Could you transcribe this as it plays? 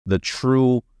the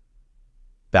true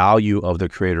value of the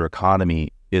creator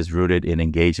economy is rooted in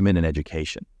engagement and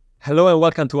education. Hello and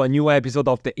welcome to a new episode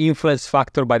of The Influence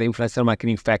Factor by the Influencer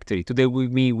Marketing Factory. Today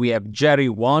with me we have Jerry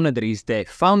Won, that is the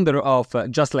founder of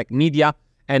Just Like Media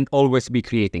and Always Be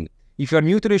Creating. If you're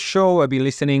new to the show, I've been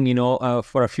listening,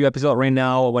 for a few episodes right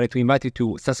now. I wanted to invite you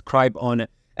to subscribe on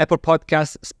Apple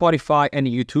Podcasts, Spotify, and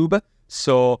YouTube,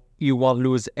 so you won't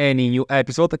lose any new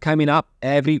episode coming up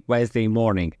every Wednesday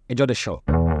morning. Enjoy the show.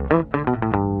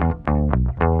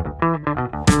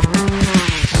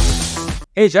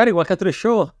 Hey Jerry, welcome to the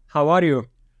show. How are you?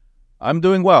 I'm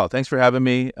doing well. Thanks for having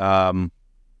me.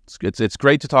 It's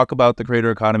great to talk about the creator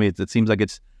economy. It seems like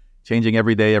it's changing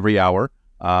every day, every hour.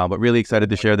 But really excited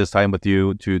to share this time with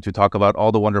you to talk about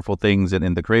all the wonderful things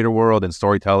in the creator world and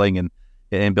storytelling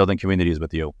and building communities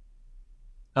with you.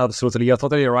 Absolutely, you're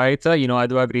totally right. I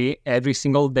do agree. Every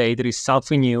single day there is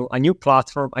something new, a new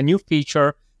platform, a new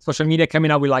feature. Social media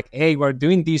coming out with like, hey, we're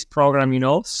doing this program,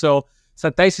 So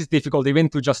sometimes it's difficult even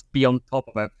to just be on top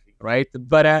of everything, right?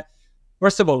 But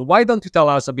first of all, why don't you tell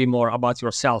us a bit more about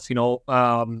yourself,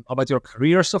 about your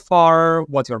career so far,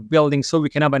 what you're building, so we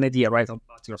can have an idea, right,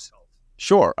 about yourself.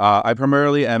 Sure. I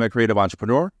primarily am a creative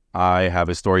entrepreneur. I have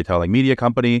a storytelling media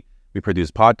company. We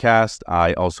produce podcasts.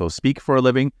 I also speak for a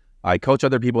living. I coach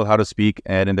other people how to speak.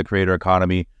 And in the creator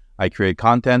economy, I create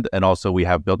content. And also we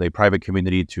have built a private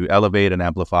community to elevate and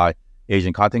amplify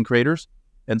Asian content creators.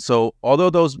 And so although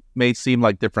those may seem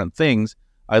like different things,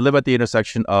 I live at the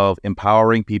intersection of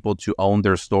empowering people to own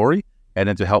their story and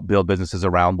then to help build businesses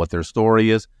around what their story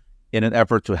is in an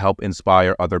effort to help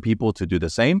inspire other people to do the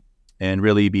same and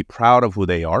really be proud of who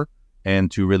they are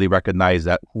and to really recognize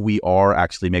that who we are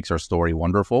actually makes our story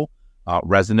wonderful,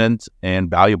 resonant, and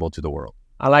valuable to the world.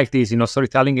 I like this.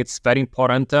 Storytelling, it's very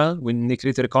important when the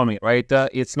creator economy, right?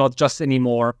 It's not just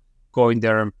anymore going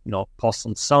there, post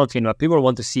on something, but people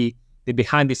want to see the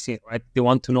behind the scene, right? They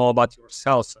want to know about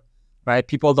yourself, right?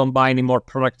 People don't buy any more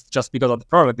products just because of the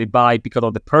product. They buy because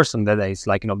of the person that is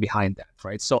behind that,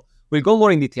 right? So we'll go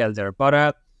more in detail there.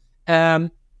 But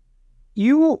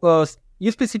you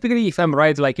specifically, if I'm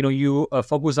right, you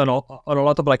focus on a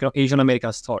lot of Asian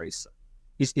American stories.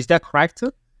 Is that correct?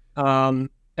 And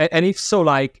if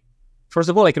so, first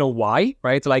of all, why,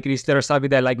 right? Is there something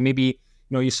that maybe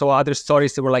you saw other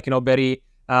stories that were very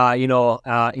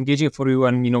engaging for you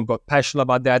and got passionate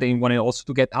about that and you wanted also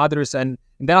to get others, and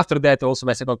then after that also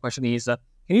my second question is can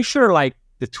you share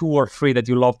the 2 or 3 that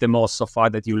you love the most so far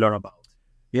that you learn about?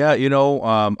 Yeah,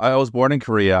 I was born in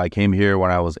Korea. I came here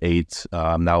when I was 8.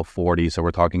 I'm now 40, so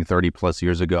we're talking 30 plus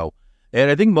years ago.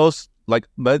 And I think most, like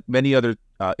many other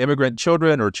immigrant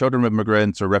children or children of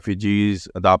immigrants or refugees,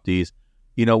 adoptees,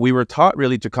 we were taught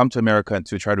really to come to America and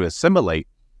to try to assimilate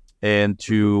and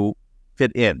to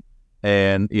fit in.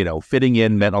 And, fitting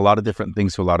in meant a lot of different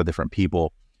things to a lot of different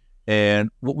people.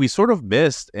 And what we sort of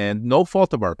missed, and no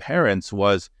fault of our parents,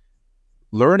 was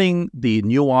learning the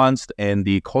nuanced and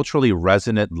the culturally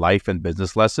resonant life and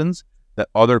business lessons that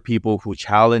other people who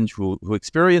challenge, who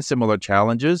experience similar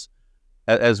challenges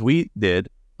as we did,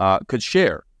 could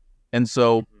share. And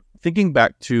so thinking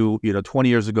back to, 20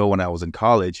 years ago when I was in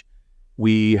college,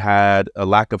 we had a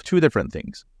lack of 2 different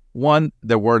things. One,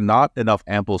 there were not enough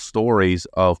ample stories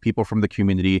of people from the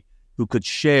community who could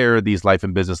share these life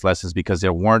and business lessons because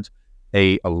there weren't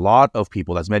a lot of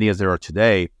people, as many as there are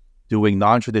today, doing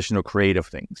non-traditional creative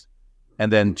things.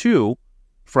 And then 2,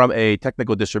 from a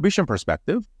technical distribution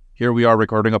perspective, here we are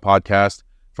recording a podcast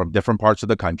from different parts of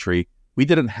the country. We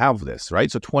didn't have this, right?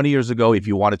 So 20 years ago, if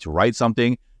you wanted to write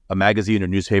something, a magazine or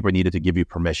newspaper needed to give you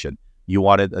permission. You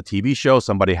wanted a TV show,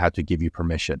 somebody had to give you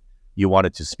permission. You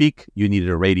wanted to speak, you needed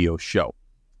a radio show.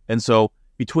 And so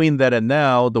between then and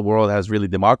now, the world has really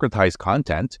democratized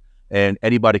content and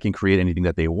anybody can create anything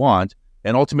that they want.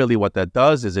 And ultimately what that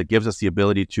does is it gives us the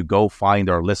ability to go find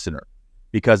our listener.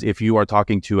 Because if you are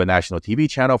talking to a national TV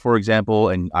channel, for example,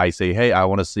 and I say, hey, I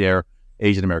want to share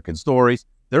Asian American stories,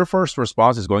 their first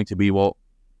response is going to be, well,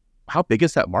 how big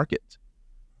is that market?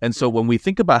 And so when we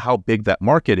think about how big that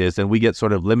market is, and we get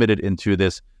sort of limited into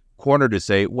this corner to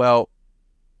say, well,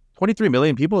 23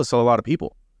 million people is still a lot of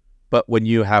people. But when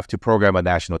you have to program a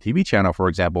national TV channel, for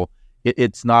example,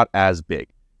 it's not as big.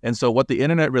 And so what the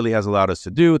internet really has allowed us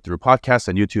to do through podcasts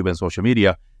and YouTube and social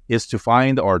media is to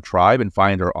find our tribe and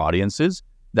find our audiences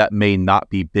that may not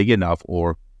be big enough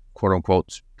or quote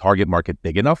unquote target market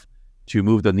big enough to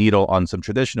move the needle on some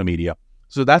traditional media.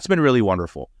 So that's been really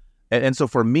wonderful. And so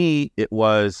for me, it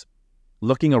was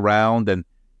looking around and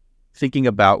thinking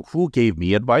about who gave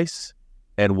me advice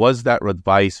and was that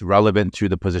advice relevant to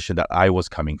the position that I was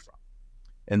coming from.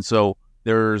 And so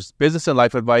there's business and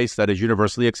life advice that is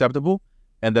universally acceptable.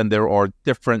 And then there are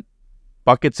different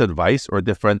buckets of advice or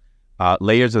different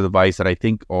layers of advice that I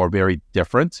think are very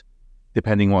different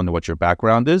depending on what your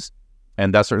background is.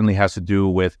 And that certainly has to do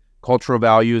with cultural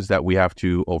values that we have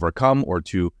to overcome or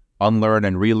to unlearn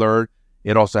and relearn.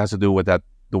 It also has to do with that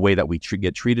the way that we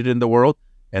get treated in the world.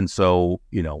 And so,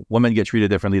 women get treated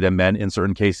differently than men in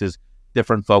certain cases.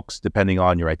 Different folks, depending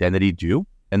on your identity, do.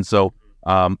 And so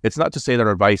it's not to say that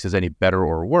our advice is any better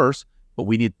or worse, but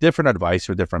we need different advice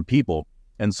for different people.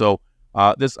 And so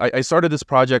I started this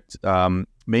project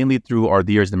mainly through our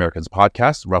The Asian Americans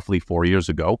podcast roughly 4 years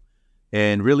ago.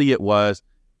 And really it was,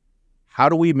 how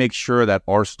do we make sure that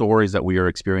our stories that we are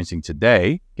experiencing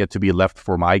today get to be left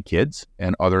for my kids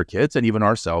and other kids and even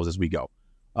ourselves as we go?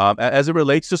 As it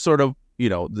relates to sort of,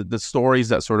 the stories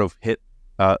that sort of hit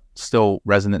still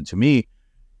resonant to me,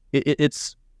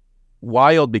 it's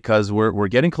wild because we're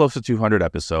getting close to 200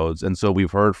 episodes. And so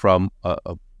we've heard from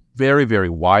a very, very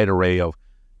wide array of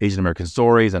Asian American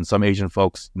stories and some Asian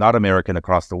folks, not American,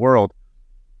 across the world.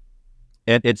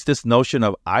 And it's this notion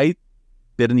of, I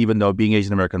didn't even know, being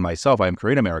Asian American myself, I am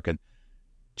Korean American,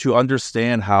 to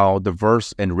understand how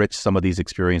diverse and rich some of these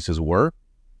experiences were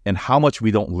and how much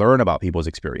we don't learn about people's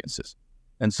experiences.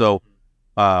 And so,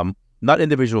 not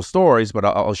individual stories, but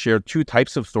I'll share two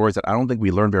types of stories that I don't think we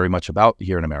learn very much about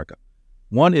here in America.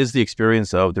 One is the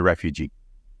experience of the refugee.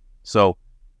 So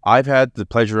I've had the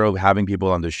pleasure of having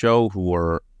people on the show who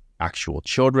were actual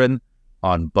children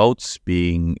on boats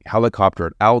being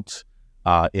helicoptered out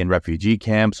in refugee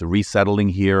camps, resettling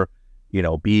here,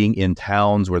 being in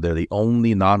towns where they're the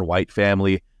only non-white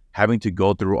family, having to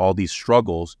go through all these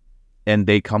struggles, and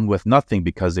they come with nothing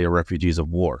because they are refugees of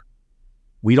war.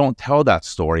 We don't tell that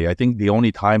story. I think the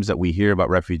only times that we hear about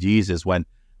refugees is when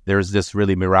there's this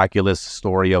really miraculous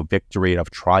story of victory and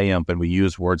of triumph, and we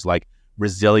use words like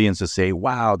resilience to say,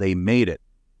 wow, they made it.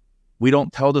 We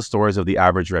don't tell the stories of the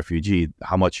average refugee,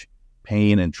 how much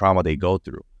pain and trauma they go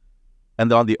through.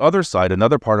 And on the other side,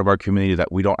 another part of our community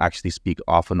that we don't actually speak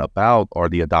often about are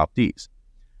the adoptees.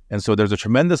 And so there's a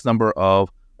tremendous number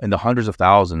of, in the hundreds of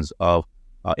thousands of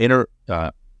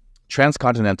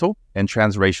transcontinental and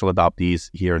transracial adoptees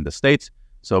here in the States.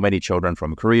 So many children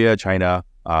from Korea, China,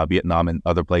 Vietnam, and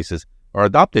other places are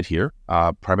adopted here,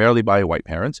 primarily by white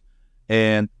parents.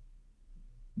 And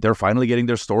they're finally getting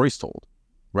their stories told,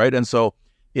 right? And so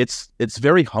it's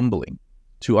very humbling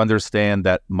to understand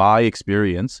that my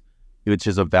experience, which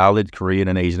is a valid Korean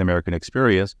and Asian American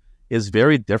experience, is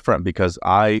very different because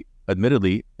I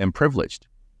admittedly am privileged.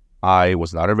 I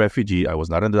was not a refugee. I was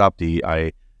not an adoptee.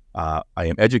 I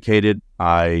am educated.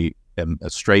 I am a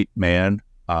straight man.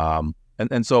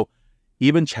 And so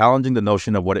even challenging the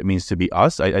notion of what it means to be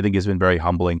us, I think has been very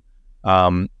humbling.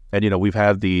 And, we've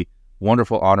had the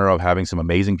wonderful honor of having some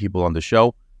amazing people on the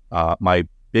show. My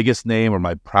biggest name, or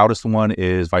my proudest one,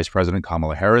 is Vice President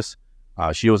Kamala Harris.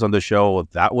 She was on the show.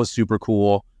 That was super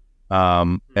cool.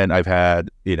 And I've had,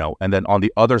 and then on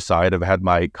the other side, I've had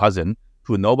my cousin,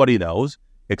 who nobody knows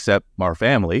except our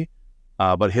family.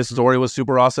 But his story was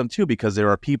super awesome too, because there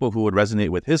are people who would resonate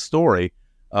with his story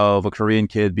of a Korean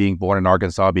kid being born in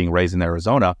Arkansas, being raised in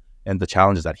Arizona, and the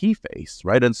challenges that he faced,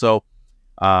 right? And so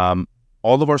all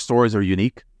of our stories are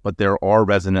unique, but there are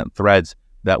resonant threads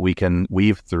that we can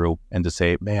weave through and to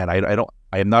say, man,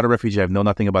 I am not a refugee. I know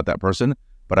nothing about that person,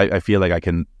 but I feel like I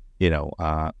can,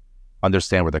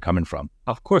 understand where they're coming from.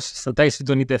 Of course, sometimes you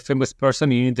don't need a famous person,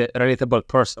 you need a relatable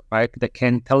person, right? That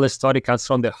can tell the story, comes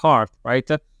from the heart, right?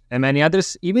 And many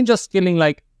others, even just feeling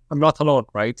like I'm not alone,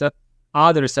 right?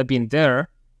 Others have been there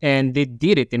and they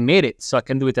did it, they made it, so I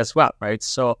can do it as well, right?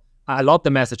 So I love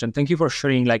the message, and thank you for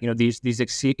sharing, these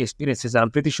experiences. I'm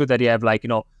pretty sure that you have,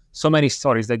 so many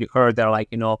stories that you heard that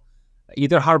are,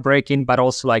 either heartbreaking, but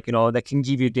also, that can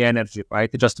give you the energy,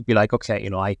 right? Just to be like, okay,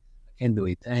 I can do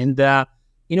it. And,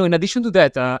 in addition to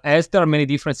that, as there are many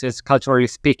differences, culturally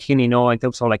speaking, in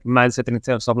terms of, mindset, in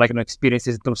terms of,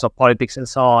 experiences, in terms of politics and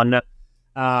so on,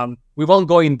 we won't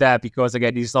go in there because,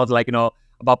 again, it's not,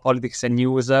 about politics and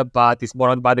news, but it's more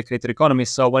about the creator economy.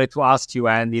 So I wanted to ask you,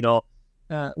 and,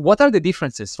 what are the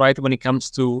differences, right, when it comes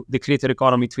to the creator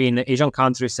economy between Asian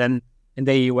countries and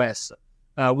the US?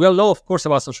 We all know, of course,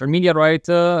 about social media, right,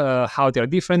 how they're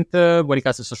different when it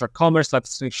comes to social commerce, live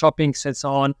streaming, shopping, and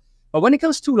so on. But when it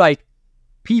comes to,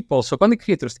 people, so content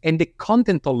creators, and the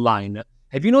content online,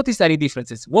 have you noticed any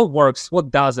differences? What works? What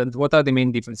doesn't? What are the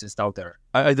main differences out there?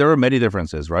 There are many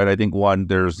differences, right? I think one,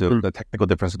 there's the technical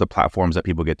difference of the platforms that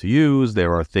people get to use.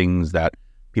 There are things that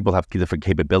people have different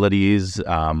capabilities. There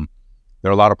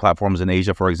are a lot of platforms in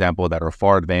Asia, for example, that are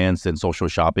far advanced in social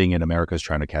shopping, and America is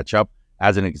trying to catch up,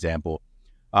 as an example.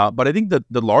 But I think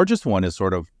the largest one is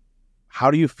sort of how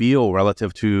do you feel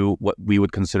relative to what we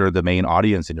would consider the main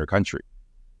audience in your country,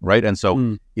 right? And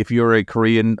so if you're a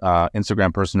Korean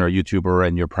Instagram person or YouTuber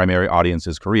and your primary audience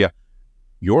is Korea,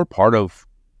 you're part of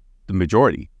the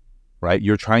majority, right?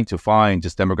 You're trying to find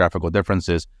just demographical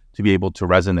differences to be able to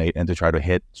resonate and to try to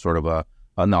hit sort of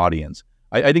an audience.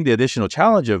 I think the additional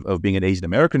challenge of being an Asian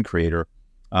American creator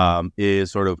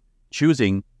is sort of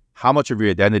choosing how much of your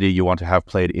identity you want to have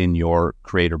played in your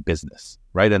creator business,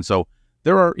 right? And so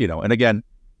there are, and again,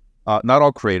 not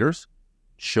all creators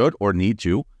should or need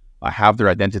to have their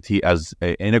identity as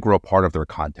an integral part of their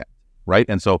content, right?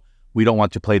 And so we don't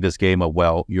want to play this game of,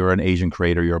 well, you're an Asian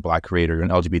creator, you're a Black creator, you're an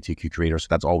LGBTQ creator, so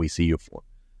that's all we see you for.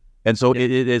 And so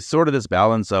it is sort of this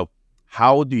balance of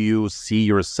how do you see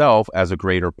yourself as a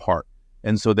greater part?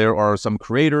 And so there are some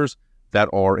creators that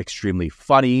are extremely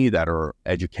funny, that are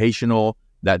educational,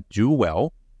 that do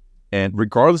well, and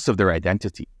regardless of their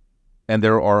identity. And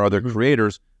there are other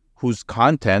creators whose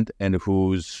content and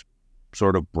whose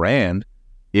sort of brand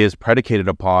is predicated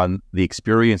upon the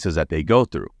experiences that they go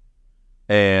through.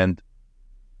 And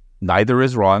neither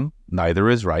is wrong, neither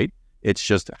is right. It's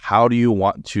just how do you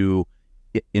want to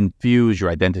infuse your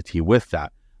identity with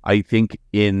that? I think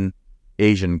in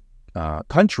Asian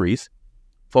countries,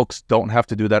 folks don't have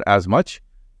to do that as much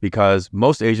because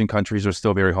most Asian countries are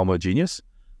still very homogeneous.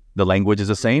 The language is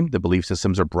the same. The belief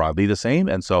systems are broadly the same.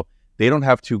 And so they don't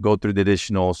have to go through the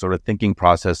additional sort of thinking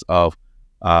process of,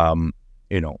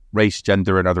 race,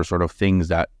 gender, and other sort of things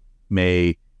that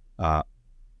may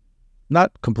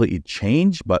not completely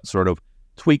change, but sort of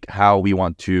tweak how we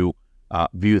want to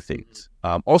view things.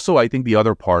 Also, I think the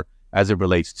other part as it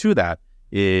relates to that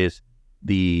is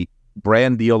the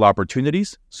brand deal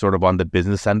opportunities sort of on the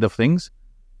business end of things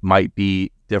might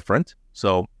be different.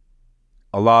 So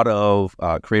a lot of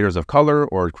creators of color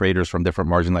or creators from different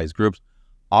marginalized groups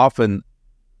often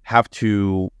have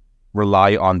to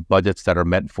rely on budgets that are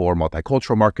meant for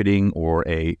multicultural marketing or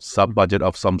a sub-budget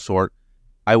of some sort.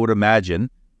 I would imagine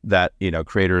that,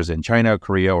 creators in China,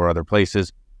 Korea, or other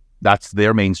places, that's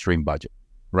their mainstream budget,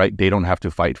 right? They don't have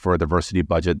to fight for a diversity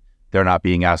budget. They're not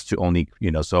being asked to only,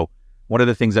 so one of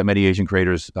the things that many Asian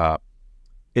creators,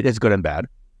 it is good and bad,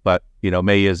 but,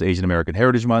 May is Asian American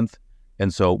Heritage Month.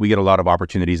 And so we get a lot of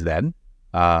opportunities then.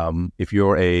 If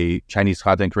you're a Chinese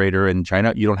content creator in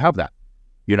China, you don't have that.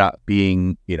 You're not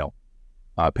being,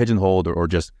 pigeonholed or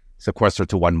just sequestered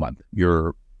to 1 month.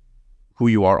 You're who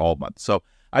you are all month. So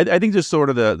I think there's sort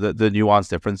of the nuanced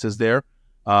differences there.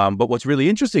 But what's really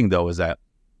interesting, though, is that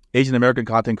Asian American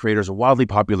content creators are wildly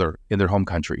popular in their home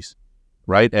countries,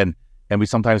 right? And we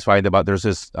sometimes find there's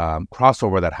this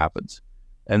crossover that happens.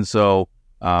 And so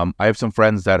I have some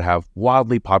friends that have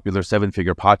wildly popular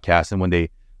 7-figure podcasts, and when they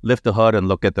lift the hood and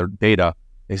look at their data,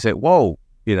 they say, whoa,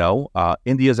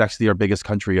 India is actually our biggest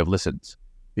country of listens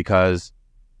because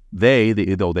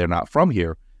though they're not from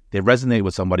here, they resonate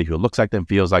with somebody who looks like them,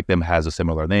 feels like them, has a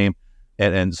similar name.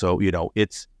 And so,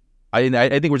 I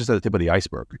think we're just at the tip of the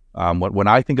iceberg. When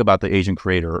I think about the Asian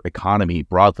creator economy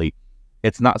broadly,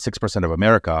 it's not 6% of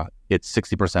America, it's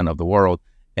 60% of the world,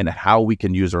 and how we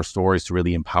can use our stories to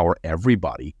really empower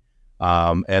everybody.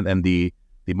 And the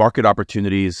market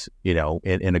opportunities, in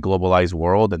a globalized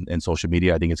world and social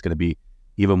media, I think it's going to be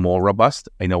even more robust.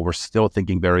 I know we're still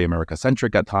thinking very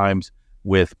America-centric at times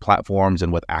with platforms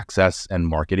and with access and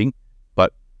marketing,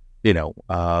 but,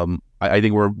 I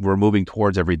think we're moving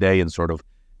towards every day in sort of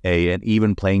an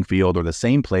even playing field or the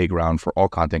same playground for all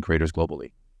content creators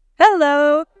globally.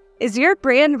 Hello! Is your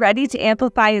brand ready to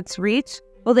amplify its reach?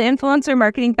 Well, the Influencer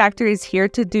Marketing Factory is here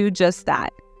to do just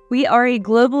that. We are a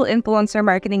global influencer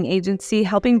marketing agency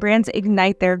helping brands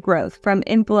ignite their growth, from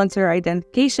influencer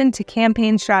identification to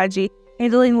campaign strategy,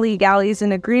 handling legalities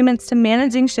and agreements to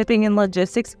managing shipping and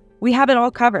logistics. We have it all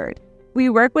covered. We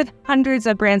work with hundreds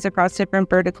of brands across different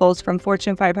verticals, from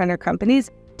Fortune 500 companies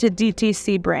to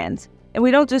DTC brands. And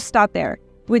we don't just stop there.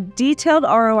 With detailed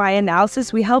ROI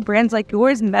analysis, we help brands like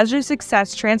yours measure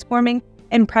success, transforming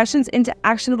impressions into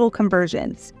actionable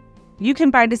conversions. You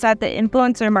can find us at the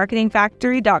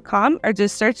influencermarketingfactory.com or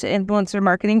just search the Influencer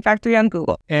Marketing Factory on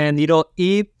Google. And,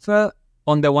 if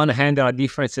on the one hand there are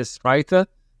differences, right, there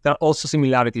are also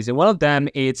similarities. And one of them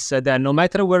is that no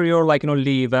matter where you're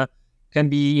live, can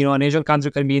be, an Asian country,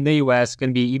 can be in the US,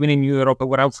 can be even in Europe,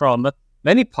 where I'm from,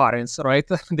 many parents, right,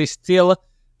 they still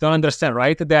don't understand,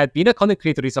 right, that being a content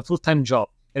creator is a full-time job.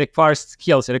 It requires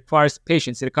skills, it requires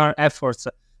patience, it requires efforts.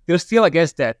 They're still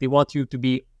against that. They want you to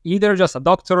be either just a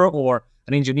doctor or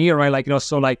an engineer, right?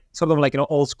 Sort of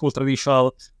old school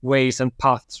traditional ways and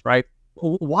paths, right?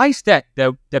 Why is that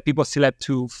people still have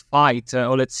to fight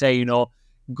or let's say,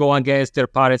 go against their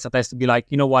parents that has to be like,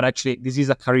 what, actually, this is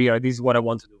a career. This is what I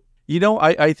want to do.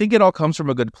 I think it all comes from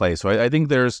a good place, right? I think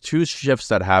there's two shifts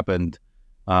that happened.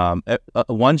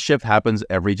 One shift happens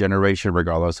every generation,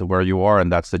 regardless of where you are,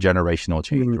 and that's the generational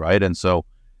change, right? And so,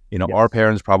 yes. Our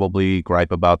parents probably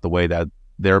gripe about the way that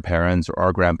their parents or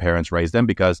our grandparents raised them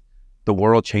because the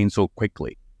world changed so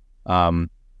quickly.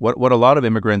 What a lot of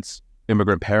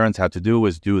immigrant parents had to do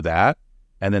is do that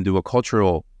and then do a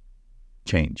cultural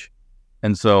change.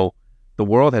 And so the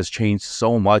world has changed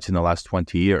so much in the last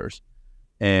 20 years.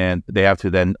 And they have to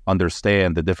then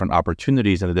understand the different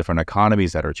opportunities and the different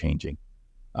economies that are changing.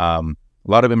 A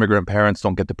lot of immigrant parents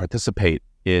don't get to participate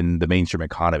in the mainstream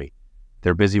economy.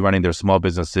 They're busy running their small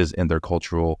businesses in their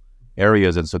cultural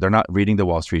areas. And so they're not reading the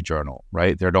Wall Street Journal,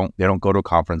 right? They don't go to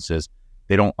conferences.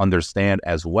 They don't understand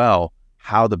as well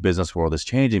how the business world is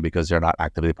changing because they're not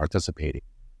actively participating.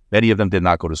 Many of them did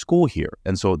not go to school here.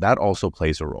 And so that also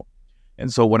plays a role.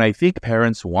 And so when I think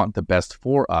parents want the best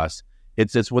for us,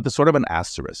 it's with a sort of an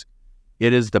asterisk.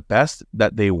 It is the best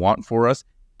that they want for us,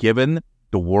 given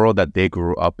the world that they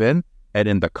grew up in and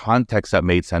in the context that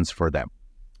made sense for them.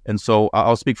 And so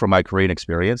I'll speak from my Korean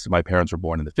experience. My parents were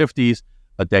born in the 50s,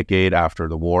 a decade after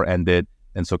the war ended.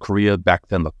 And so Korea back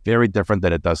then looked very different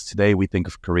than it does today. We think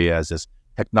of Korea as this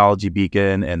technology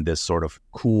beacon and this sort of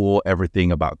cool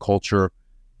everything about culture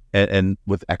and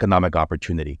with economic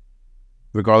opportunity,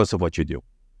 regardless of what you do.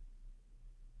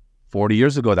 40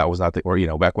 years ago, that was not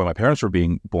back when my parents were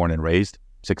being born and raised,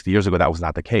 60 years ago, that was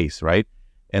not the case, right?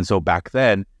 And so back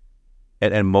then,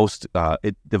 and most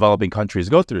developing countries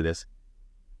go through this,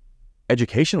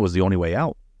 education was the only way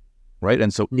out, right?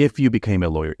 And so if you became a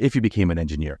lawyer, if you became an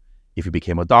engineer, if you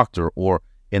became a doctor, or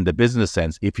in the business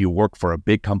sense, if you work for a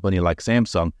big company like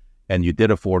Samsung and you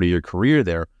did a 40-year career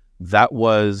there, that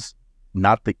was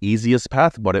not the easiest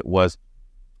path, but it was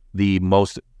the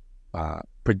most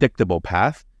predictable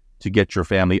path to get your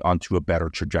family onto a better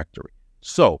trajectory.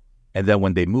 So, and then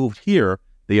when they moved here,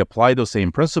 they applied those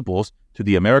same principles to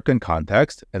the American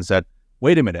context and said,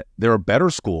 wait a minute, there are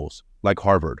better schools like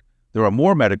Harvard. There are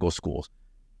more medical schools.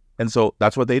 And so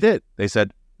that's what they did. They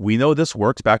said, we know this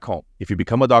works back home. If you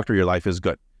become a doctor, your life is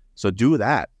good. So do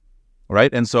that,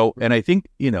 right? And so, and I think,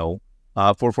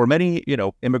 for many,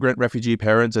 immigrant refugee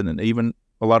parents and even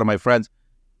a lot of my friends,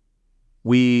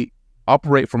 we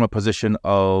operate from a position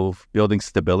of building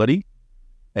stability,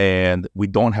 and we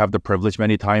don't have the privilege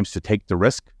many times to take the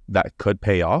risk that could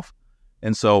pay off.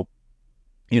 And so,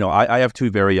 I have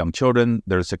two very young children.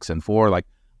 They're 6 and 4. Like,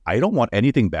 I don't want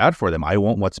anything bad for them. I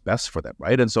want what's best for them,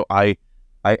 right? And so I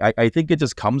think it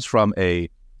just comes from a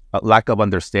lack of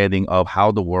understanding of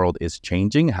how the world is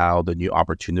changing, how the new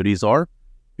opportunities are,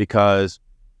 because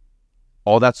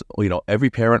all that's, every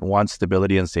parent wants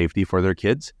stability and safety for their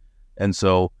kids. And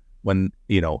so when,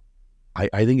 I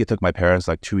think it took my parents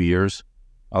like 2 years,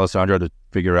 Alessandro, to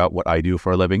figure out what I do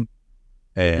for a living.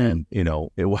 And,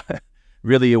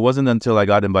 it wasn't until I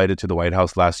got invited to the White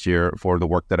House last year for the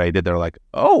work that I did. They're like,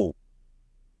 oh,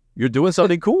 you're doing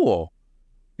something cool,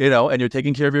 and you're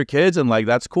taking care of your kids, and like,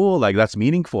 that's cool. Like, that's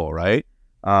meaningful, right?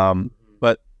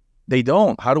 But they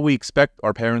don't. How do we expect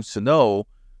our parents to know,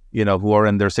 who are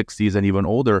in their 60s and even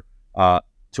older,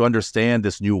 to understand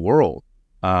this new world?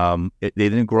 They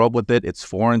didn't grow up with it. It's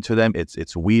foreign to them.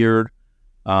 It's weird.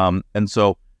 And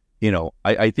so,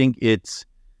 I think it's,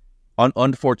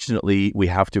 unfortunately, we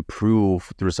have to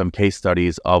prove through some case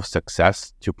studies of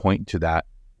success to point to that.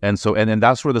 And so, and then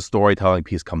that's where the storytelling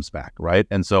piece comes back, right?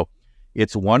 And so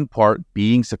it's one part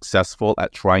being successful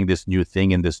at trying this new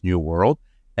thing in this new world.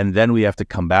 And then we have to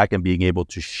come back and being able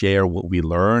to share what we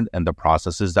learned and the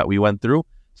processes that we went through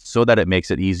so that it makes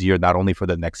it easier, not only for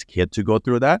the next kid to go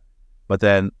through that, but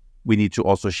then we need to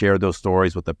also share those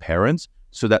stories with the parents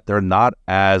so that they're not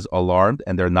as alarmed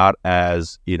and they're not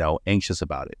as, anxious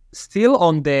about it. Still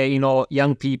on the,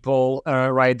 young people,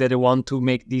 right, that they want to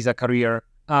make this a career.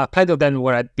 Plenty of them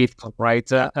were at Bitcoin, right?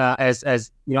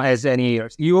 As any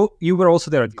years. You were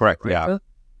also there. Correct, right? yeah.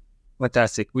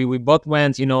 Fantastic. We both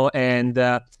went, and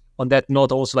on that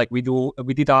note also, like we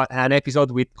did an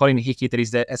episode with Colin Hickey, that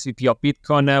is the SVP of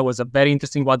Bitcoin. It was a very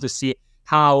interesting one to see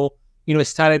how, it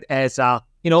started as a,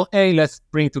 hey, let's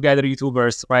bring together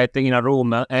YouTubers, right, in a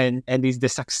room, and is the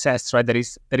success, right, that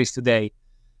is today.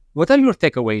 What are your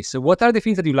takeaways? What are the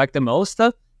things that you like the most?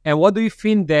 And what do you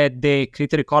think that the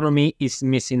creator economy is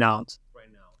missing out right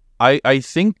now? I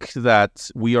think that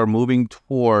we are moving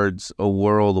towards a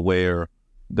world where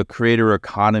the creator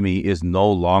economy is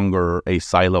no longer a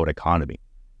siloed economy.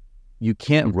 You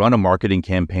can't run a marketing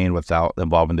campaign without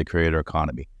involving the creator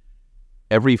economy.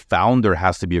 Every founder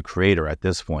has to be a creator at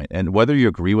this point. And whether you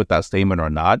agree with that statement or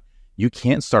not, you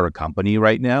can't start a company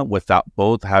right now without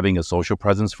both having a social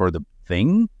presence for the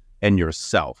thing and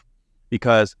yourself.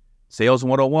 because sales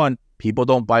 101, people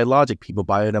don't buy logic, people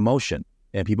buy an emotion,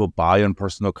 and people buy on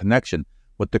personal connection.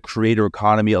 What the creator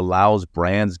economy allows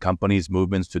brands, companies,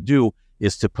 movements to do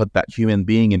is to put that human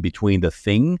being in between the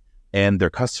thing and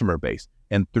their customer base.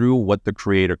 And through what the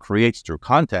creator creates through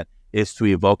content is to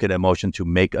evoke an emotion to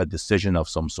make a decision of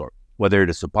some sort, whether it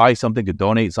is to buy something, to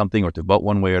donate something, or to vote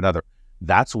one way or another.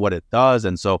 That's what it does.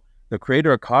 And so the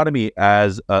creator economy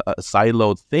as a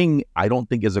siloed thing, I don't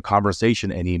think is a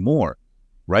conversation anymore,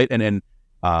 right? And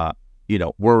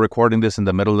we're recording this in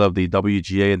the middle of the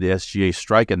WGA and the SGA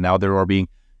strike, and now there are being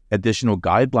additional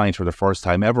guidelines for the first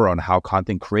time ever on how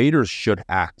content creators should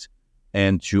act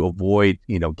and to avoid,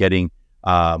 getting,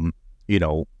 having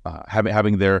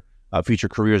their future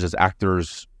careers as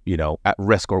actors, at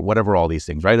risk or whatever, all these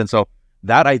things, right? And so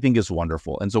that I think is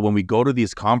wonderful. And so when we go to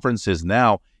these conferences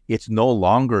now, it's no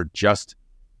longer just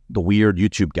the weird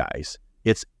YouTube guys.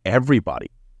 It's everybody.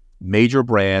 Major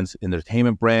brands,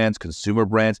 entertainment brands, consumer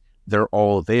brands, they're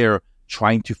all there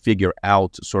trying to figure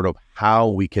out sort of how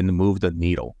we can move the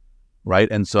needle, right?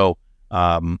 And so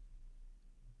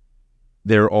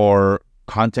there are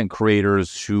content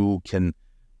creators who can,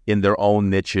 in their own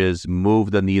niches,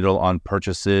 move the needle on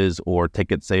purchases or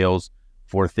ticket sales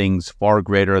for things far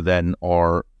greater than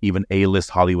our even A-list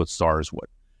Hollywood stars would.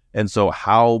 And so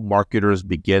how marketers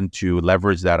begin to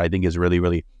leverage that, I think, is really,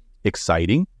 really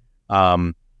exciting.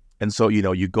 And so,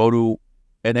 you go to,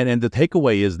 and the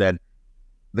takeaway is that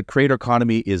the creator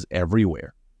economy is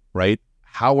everywhere, right?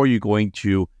 How are you going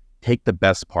to take the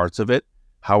best parts of it?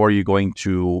 How are you going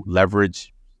to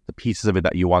leverage the pieces of it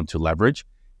that you want to leverage?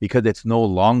 Because it's no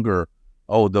longer,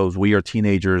 those weird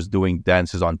teenagers doing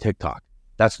dances on TikTok.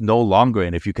 That's no longer,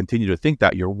 and if you continue to think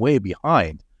that, you're way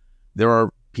behind. There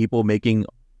are people making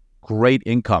great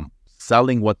income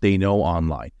selling what they know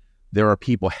online. There are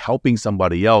people helping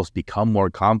somebody else become more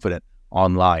confident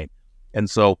online. And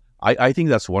so I think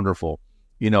that's wonderful.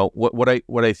 What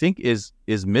I think is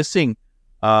missing,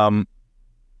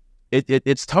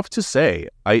 it's tough to say.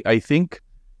 I think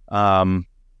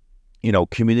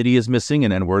community is missing,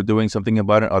 and we're doing something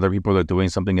about it. Other people are doing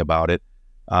something about it.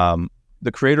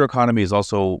 The creator economy is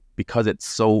also, because it's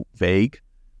so vague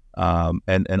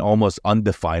and almost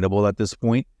undefinable at this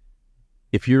point.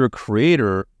 If you're a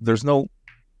creator, there's no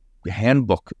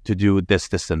handbook to do this,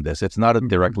 this, and this. It's not a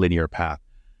direct linear path.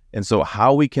 And so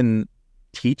how we can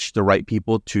teach the right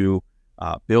people to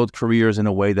build careers in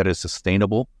a way that is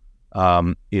sustainable,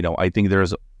 I think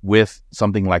there's, with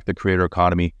something like the creator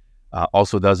economy,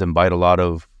 also does invite a lot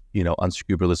of,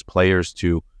 unscrupulous players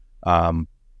to,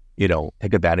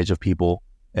 take advantage of people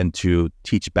and to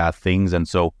teach bad things. And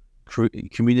so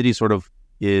community sort of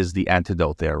is the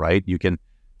antidote there, right? You can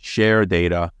share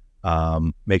data,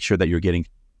 make sure that you're getting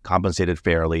compensated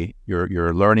fairly.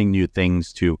 You're learning new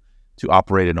things to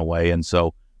operate in a way. And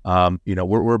so,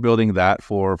 we're building that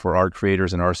for our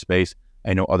creators in our space.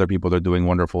 I know other people are doing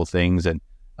wonderful things, and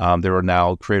there are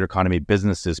now creator economy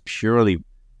businesses purely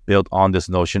built on this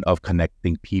notion of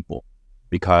connecting people,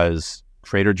 because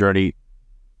creator journey,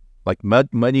 like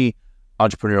many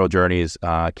entrepreneurial journeys,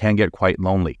 can get quite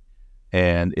lonely.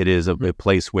 And it is a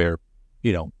place where,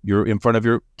 you're in front of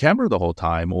your camera the whole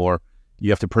time, or you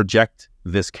have to project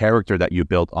this character that you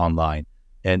built online.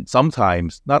 And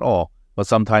sometimes, not all, but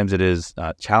sometimes it is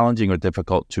challenging or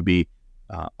difficult to be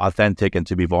authentic and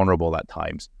to be vulnerable at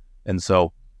times. And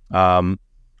so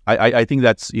I think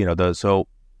that's, to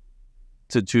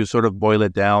sort of boil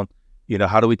it down,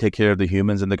 how do we take care of the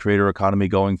humans in the creator economy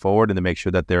going forward, and to make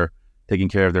sure that they're taking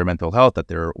care of their mental health, that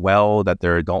they're well, that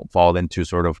they don't fall into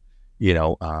sort of,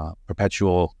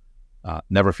 perpetual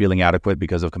never feeling adequate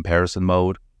because of comparison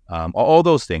mode, all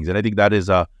those things. And I think that is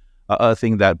a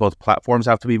thing that both platforms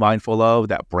have to be mindful of,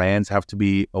 that brands have to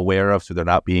be aware of, so they're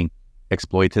not being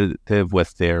exploitative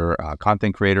with their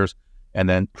content creators. And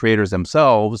then creators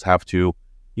themselves have to,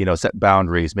 set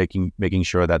boundaries, making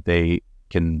sure that they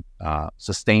can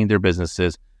sustain their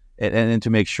businesses, and to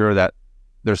make sure that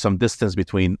there's some distance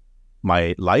between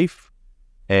my life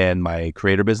and my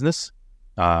creator business,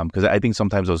 because I think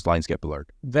sometimes those lines get blurred.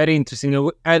 Very interesting.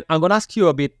 And I'm going to ask you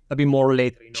a bit more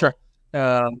later. Sure.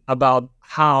 About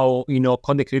how,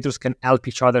 content creators can help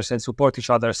each other and support each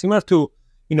other, similar to,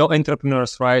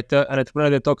 entrepreneurs, right? An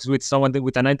entrepreneur that talks with someone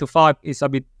with a 9-to-5 is a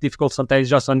bit difficult sometimes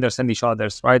just to understand each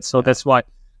other's, right? So that's why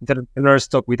entrepreneurs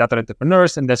talk with other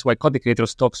entrepreneurs, and that's why content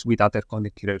creators talks with other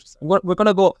content creators. We're going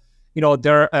to go,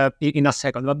 there in a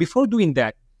second. But before doing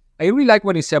that, I really like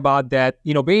what you say about that,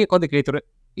 being a content creator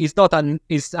is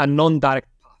a non-direct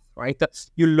path, right?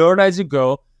 You learn as you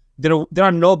go. There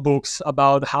are no books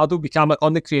about how to become a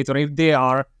content creator. If they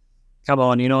are, come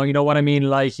on, you know what I mean?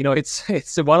 Like,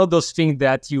 it's one of those things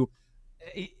that you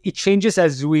it changes,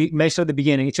 as we mentioned at the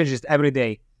beginning. It changes every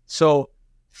day. So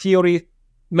theory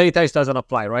many times doesn't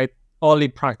apply, right? Only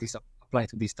practice apply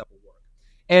to this type of work.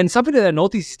 And something that I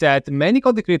noticed is that many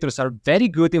content creators are very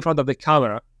good in front of the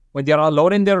camera when they are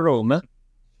alone in their room,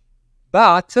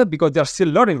 but because they're still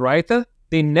learning, right?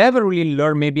 They never really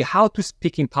learn maybe how to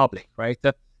speak in public, right?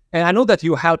 And I know that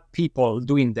you help people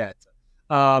doing that.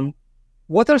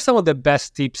 What are some of the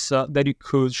best tips that you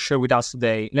could share with us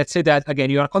today? Let's say that, again,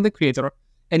 you're a content creator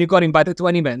and you got invited to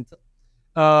an event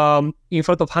in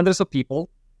front of hundreds of people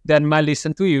that might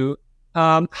listen to you.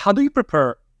 How do you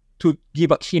prepare to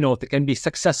give a keynote that can be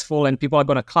successful and people are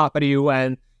going to clap at you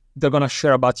and they're going to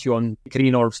share about you on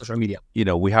LinkedIn or social media?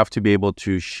 We have to be able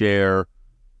to share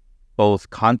both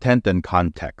content and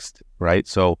context, right?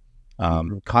 So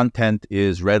content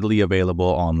is readily available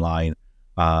online.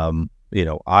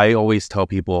 I always tell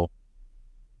people,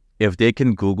 if they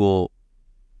can Google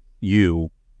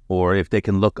you, or if they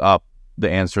can look up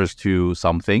the answers to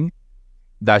something,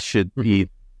 that should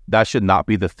not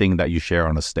be the thing that you share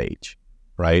on a stage,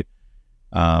 right?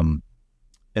 And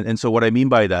so what I mean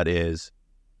by that is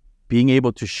being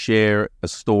able to share a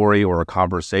story or a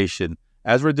conversation,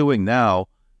 as we're doing now,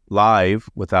 live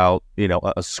without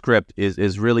a script,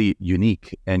 is really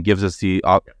unique and gives us the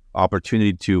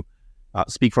opportunity to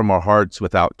speak from our hearts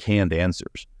without canned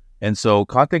answers. And so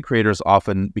content creators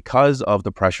often, because of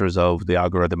the pressures of the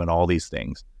algorithm and all these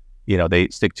things, they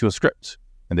stick to a script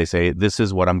and they say, this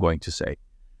is what I'm going to say.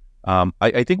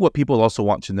 I think what people also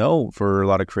want to know for a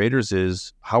lot of creators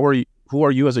is, who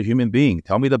are you as a human being?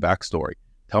 Tell me the backstory.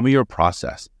 Tell me your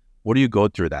process. What do you go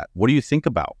through that? What do you think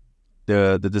about?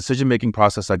 The decision-making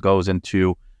process that goes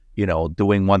into,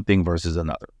 doing one thing versus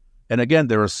another. And again,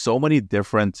 there are so many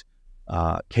different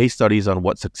case studies on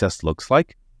what success looks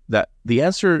like that the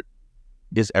answer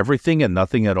is everything and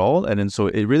nothing at all. And so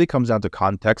it really comes down to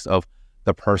context of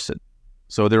the person.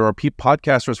 So there are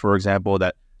podcasters, for example,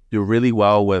 that do really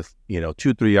well with,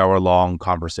 2-3 hour long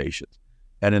conversations.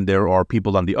 And then there are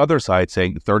people on the other side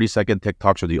saying 30-second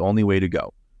TikToks are the only way to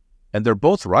go. And they're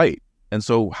both right. And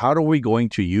so how are we going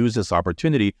to use this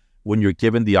opportunity when you're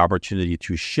given the opportunity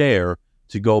to share,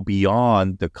 to go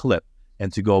beyond the clip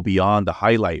and to go beyond the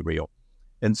highlight reel?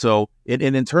 And so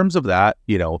in terms of that,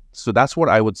 so that's what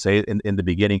I would say in the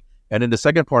beginning. And in the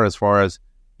second part, as far as,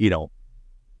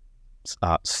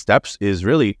 steps, is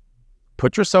really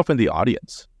put yourself in the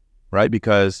audience, right?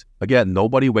 Because again,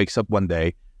 nobody wakes up one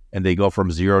day and they go from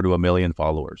 0 to 1 million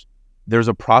followers. There's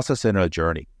a process and a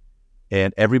journey,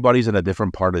 and everybody's in a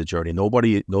different part of the journey.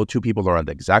 No two people are on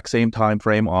the exact same time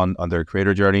frame on their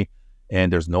creator journey,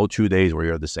 and there's no 2 days where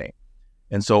you're the same.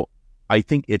 And so I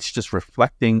think it's just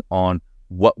reflecting on,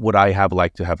 what would I have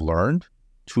liked to have learned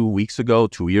 2 weeks ago,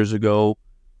 2 years ago,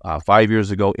 5 years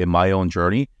ago in my own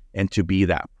journey, and to be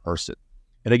that person.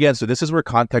 And again, so this is where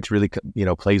context really,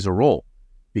 plays a role,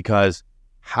 because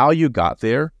how you got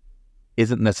there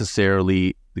isn't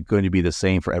necessarily going to be the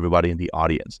same for everybody in the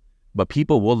audience. But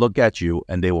people will look at you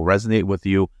and they will resonate with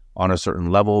you on a certain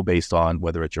level based on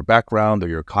whether it's your background or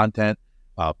your content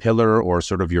pillar, or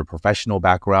sort of your professional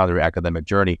background or your academic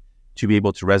journey, to be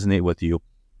able to resonate with you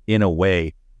in a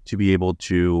way to be able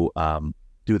to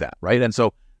do that, right? And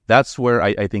so that's where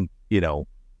I think,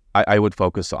 I would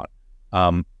focus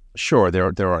on. Sure,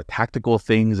 there are tactical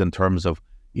things in terms of,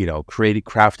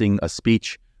 crafting a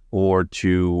speech, or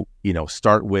to,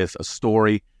 start with a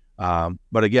story.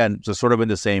 But again, just sort of in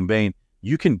the same vein,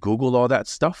 you can Google all that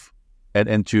stuff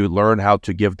and to learn how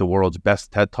to give the world's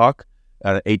best TED Talk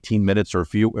at 18 minutes or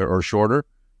shorter.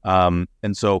 And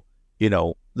so,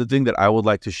 the thing that I would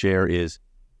like to share is,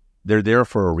 they're there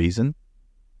for a reason.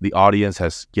 The audience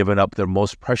has given up their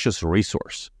most precious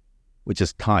resource, which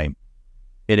is time,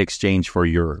 in exchange for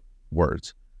your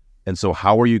words. And so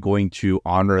how are you going to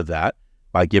honor that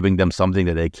by giving them something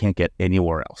that they can't get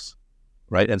anywhere else,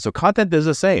 right? And so content is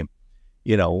the same.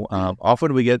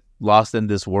 Often we get lost in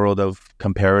this world of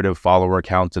comparative follower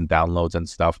counts and downloads and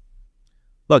stuff.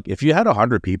 Look, if you had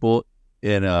 100 people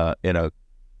in a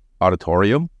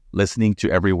auditorium listening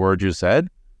to every word you said,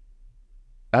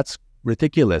 that's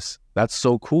ridiculous. That's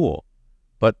so cool.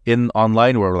 But in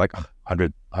online, we're like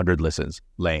 100 listens,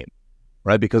 lame,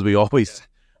 right? Because we always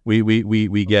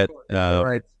we get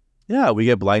right. Yeah, we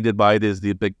get blinded by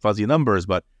the big fuzzy numbers.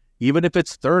 But even if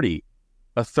it's 30,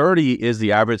 a 30 is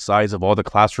the average size of all the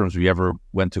classrooms we ever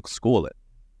went to school in.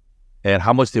 And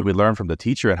how much did we learn from the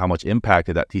teacher, and how much impact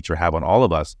did that teacher have on all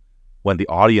of us when the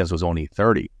audience was only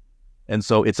 30? And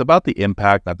so it's about the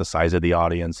impact, not the size of the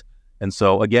audience. And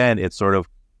so again, it's sort of,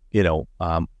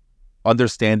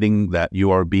 understanding that you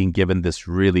are being given this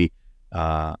really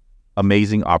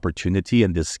amazing opportunity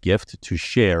and this gift to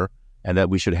share and that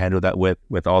we should handle that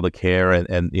with all the care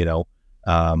and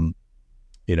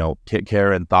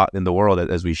care and thought in the world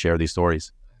as we share these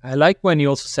stories. I like when you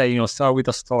also say, start with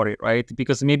a story, right?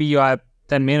 Because maybe you have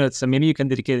 10 minutes and maybe you can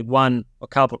dedicate one or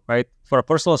couple, right? For a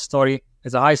personal story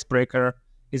as an icebreaker,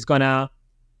 is gonna,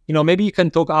 maybe you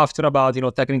can talk after about,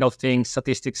 technical things,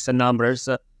 statistics and numbers,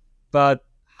 but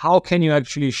how can you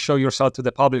actually show yourself to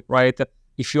the public, right?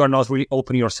 If you are not really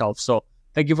open yourself. So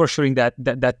thank you for sharing that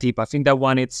tip. I think that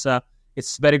one, it's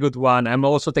very good one. I'm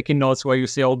also taking notes where you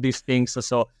say all these things.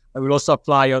 So I will also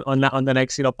apply on the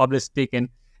next, public speaking.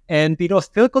 And,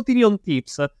 still continue on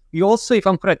tips. You also, if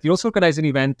I'm correct, you also organize an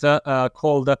event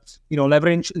called,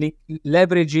 leveraging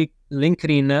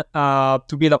LinkedIn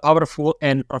to build a powerful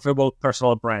and profitable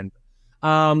personal brand.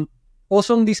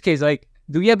 Also in this case, like,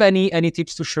 do you have any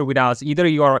tips to share with us? Either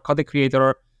you are a content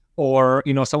creator or,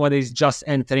 someone that is just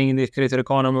entering in the creator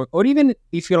economy, or even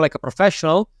if you're like a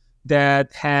professional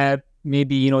that have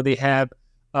maybe, they have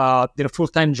their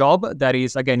full-time job that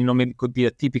is, again, maybe could be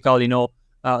a typical,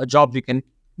 job you can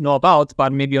know about,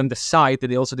 but maybe on the side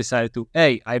they also decided to,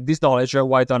 hey, I have this knowledge,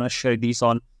 why don't I share this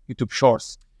on YouTube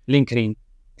Shorts, LinkedIn,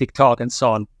 TikTok, and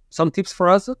so on? Some tips for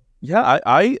us? Yeah,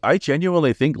 I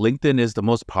genuinely think LinkedIn is the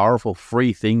most powerful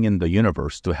free thing in the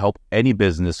universe to help any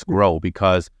business grow,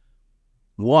 because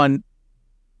one,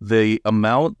 the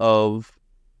amount of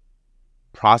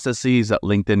processes that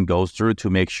LinkedIn goes through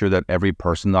to make sure that every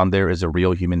person on there is a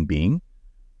real human being,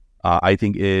 I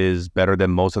think is better than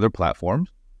most other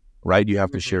platforms, right? You have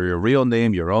to share your real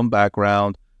name, your own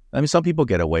background. I mean, some people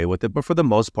get away with it, but for the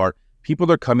most part,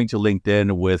 people are coming to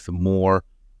LinkedIn with more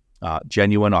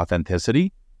genuine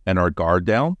authenticity and are guard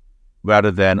down,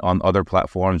 rather than on other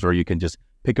platforms where you can just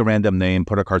pick a random name,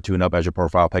 put a cartoon up as your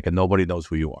profile pic, and nobody knows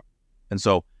who you are. And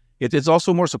so it's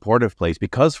also a more supportive place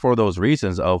because for those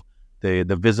reasons of the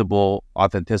visible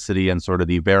authenticity and sort of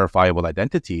the verifiable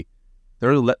identity,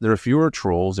 there are fewer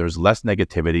trolls, there's less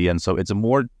negativity, and so it's a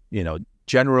more,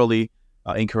 generally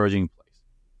encouraging place.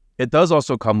 It does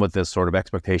also come with this sort of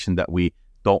expectation that we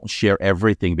don't share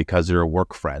everything because they're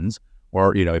work friends,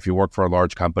 or, if you work for a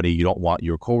large company, you don't want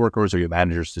your coworkers or your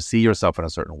managers to see yourself in a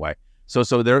certain way. So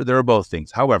there are both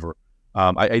things. However,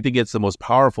 I think it's the most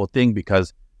powerful thing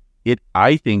because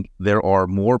I think there are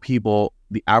more people,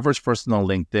 the average person on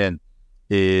LinkedIn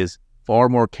is far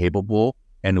more capable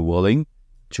and willing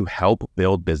to help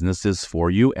build businesses for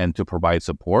you and to provide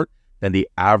support than the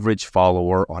average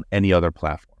follower on any other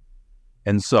platform.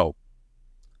 And so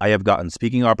I have gotten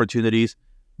speaking opportunities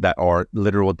that are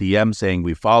literal DMs saying,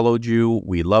 we followed you,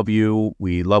 we love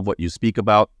what you speak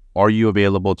about. Are you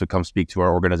available to come speak to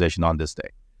our organization on this day?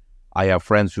 I have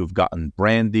friends who've gotten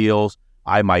brand deals.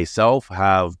 I myself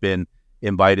have been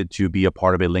invited to be a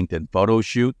part of a LinkedIn photo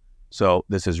shoot. So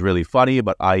this is really funny,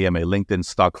 but I am a LinkedIn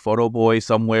stock photo boy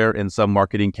somewhere in some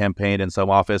marketing campaign in some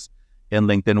office in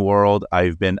LinkedIn world.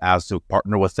 I've been asked to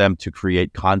partner with them to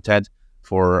create content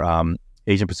for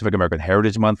Asian Pacific American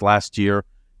Heritage Month last year.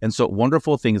 And so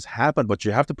wonderful things happen, but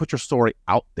you have to put your story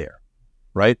out there,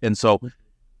 right? And so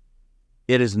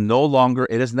it has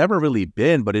never really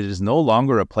been, but it is no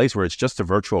longer a place where it's just a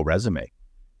virtual resume.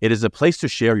 It is a place to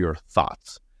share your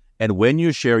thoughts. And when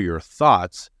you share your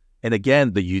thoughts, and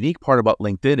again, the unique part about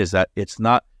LinkedIn is that there's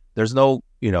no,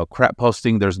 crap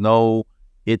posting.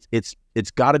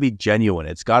 It's got to be genuine.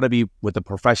 It's got to be with a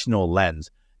professional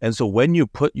lens. And so when you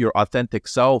put your authentic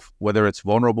self, whether it's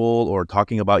vulnerable or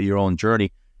talking about your own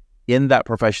journey, in that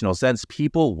professional sense,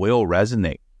 people will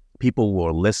resonate. People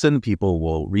will listen, people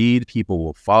will read, people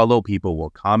will follow, people will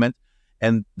comment.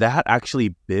 And that actually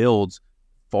builds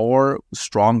far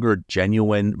stronger,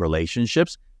 genuine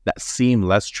relationships that seem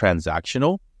less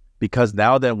transactional, because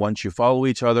now that once you follow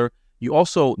each other, you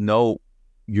also know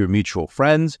your mutual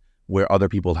friends, where other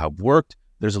people have worked.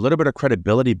 There's a little bit of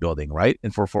credibility building, right?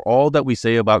 And for all that we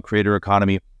say about creator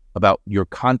economy, about your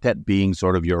content being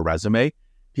sort of your resume,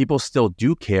 people still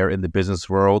do care in the business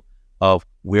world of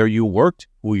where you worked,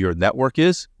 who your network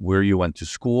is, where you went to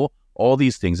school, all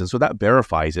these things. And so that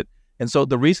verifies it. And so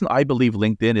the reason I believe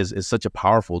LinkedIn is such a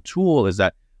powerful tool is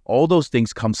that all those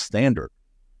things come standard,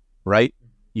 right?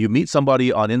 You meet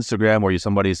somebody on Instagram or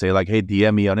somebody say like, hey,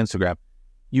 DM me on Instagram.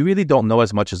 You really don't know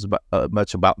as much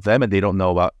about them, and they don't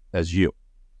know about as you.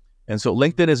 And so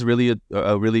LinkedIn is really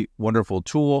a really wonderful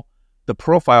tool. The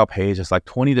profile page is like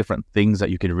 20 different things that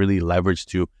you can really leverage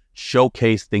to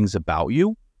showcase things about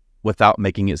you without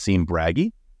making it seem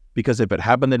braggy. Because if it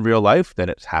happened in real life, then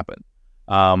it's happened.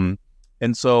 And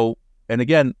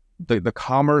again, the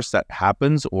commerce that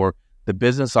happens or the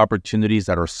business opportunities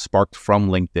that are sparked from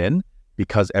LinkedIn,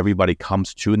 because everybody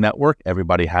comes to network,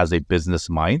 everybody has a business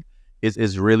mind,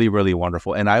 is really, really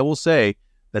wonderful. And I will say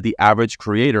that the average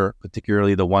creator,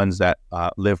 particularly the ones that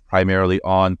live primarily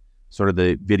on sort of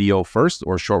the video first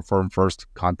or short form first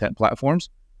content platforms,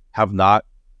 have not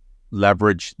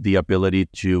leveraged the ability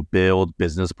to build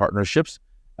business partnerships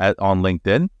on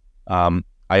LinkedIn.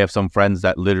 I have some friends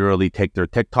that literally take their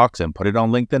TikToks and put it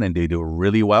on LinkedIn, and they do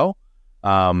really well.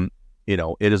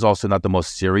 It is also not the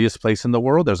most serious place in the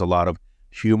world. There's a lot of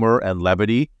humor and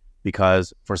levity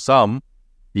because for some,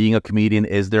 being a comedian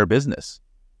is their business.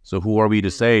 So who are we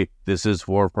to say this is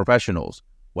for professionals?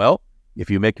 Well, if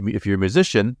you're a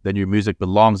musician, then your music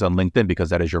belongs on LinkedIn because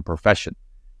that is your profession.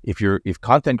 If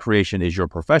content creation is your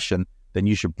profession, then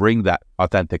you should bring that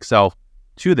authentic self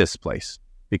to this place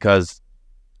because,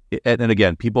 and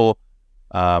again, people,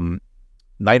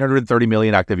 930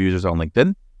 million active users on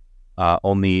LinkedIn,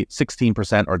 only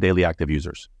 16% are daily active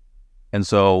users. And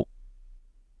so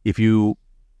if you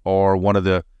are one of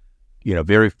the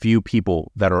very few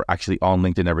people that are actually on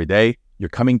LinkedIn every day, you're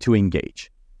coming to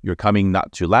engage. You're coming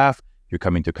not to laugh. You're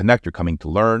coming to connect. You're coming to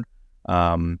learn.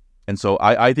 And so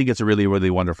I think it's a really, really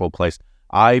wonderful place.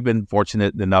 I've been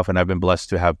fortunate enough and I've been blessed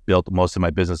to have built most of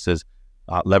my businesses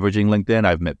leveraging LinkedIn.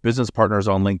 I've met business partners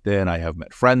on LinkedIn. I have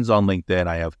met friends on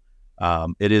LinkedIn.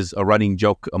 It is a running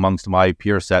joke amongst my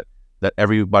peer set that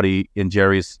everybody in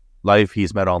Jerry's life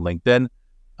he's met on LinkedIn.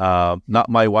 Not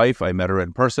my wife, I met her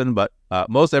in person, but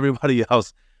most everybody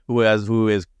else who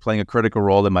is playing a critical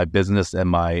role in my business and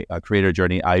my creator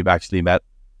journey, I've actually met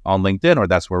on LinkedIn, or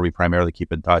that's where we primarily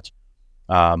keep in touch.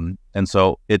 And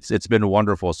so it's been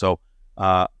wonderful. So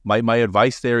my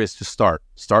advice there is to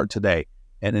start today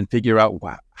and then figure out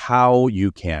how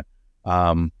you can.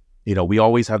 We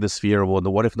always have this fear of, well,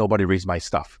 what if nobody reads my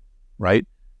stuff, right?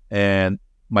 And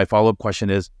my follow-up question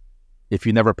is, if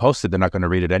you never post it, they're not going to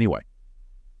read it anyway.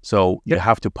 So you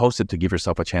have to post it to give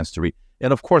yourself a chance to read.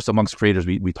 And of course, amongst creators,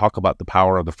 we talk about the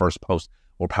power of the first post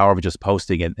or power of just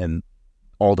posting and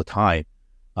all the time.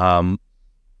 And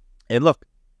look,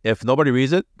 if nobody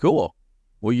reads it, cool.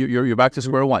 Well, you're back to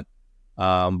square one.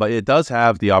 But it does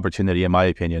have the opportunity, in my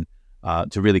opinion,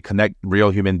 to really connect real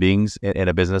human beings in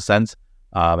a business sense.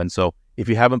 And so if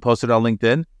you haven't posted on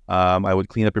LinkedIn, I would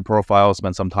clean up your profile,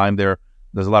 spend some time there.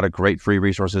 There's a lot of great free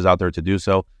resources out there to do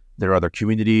so. There are other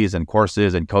communities and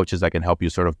courses and coaches that can help you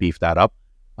sort of beef that up.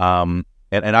 And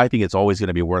I think it's always going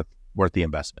to be worth the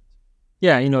investment.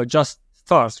 Yeah, just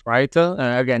start, right?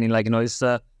 Again, it's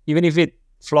even if it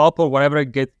flop or whatever,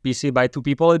 get busy by 2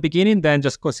 people at the beginning, then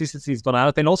just consistency is going to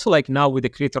help. And also now with the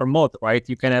creator mode, right?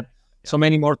 You can have so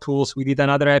many more tools. We did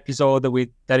another episode with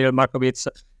Daryl Markovitz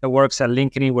that works at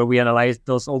Linktree where we analyze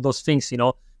all those things,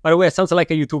 By the way, it sounds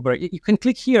like a YouTuber. You can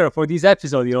click here for this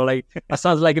episode, it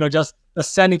sounds like, just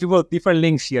sending people different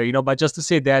links here, but just to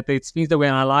say that it's things that we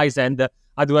analyze, and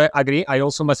I do agree. I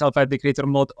also myself have the creator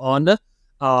mode on. If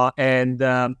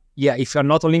you're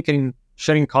not on LinkedIn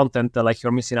sharing content,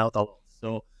 you're missing out a lot.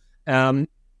 So I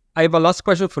have a last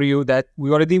question for you that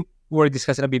we already were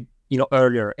discussing a bit,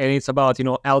 earlier, and it's about,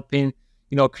 helping,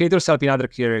 creators helping other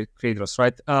creators,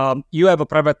 right? You have a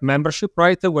private membership,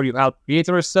 right, where you help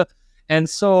creators. And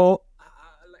so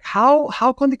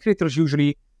how can the creators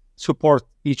usually support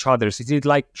each other? Is it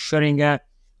like sharing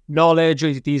knowledge?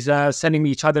 It is sending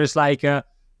each other's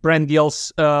brand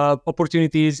deals,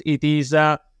 opportunities? It is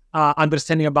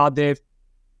understanding about the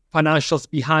financials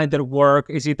behind their work?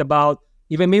 Is it about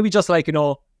even maybe just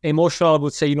emotional, I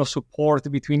would say, support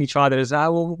between each other?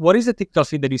 What is the typical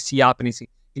thing that you see happening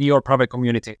in your private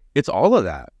community? It's all of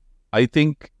that. I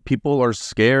think people are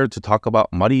scared to talk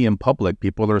about money in public.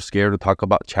 People are scared to talk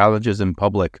about challenges in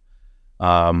public.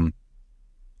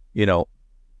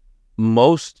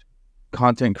 Most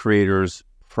content creators'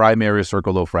 primary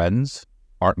circle of friends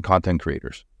aren't content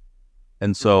creators.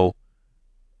 And so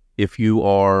if you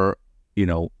are,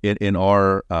 in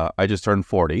our, I just turned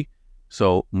 40.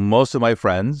 So most of my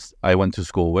friends I went to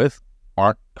school with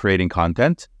aren't creating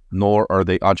content, nor are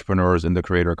they entrepreneurs in the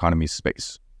creator economy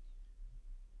space.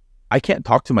 I can't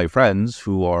talk to my friends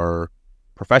who are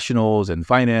professionals in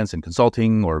finance and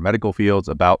consulting or medical fields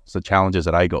about the challenges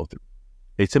that I go through.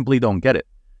 They simply don't get it.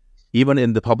 Even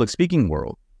in the public speaking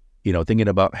world, thinking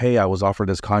about, hey, I was offered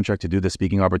this contract to do this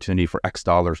speaking opportunity for X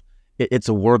dollars. It's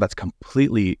a word that's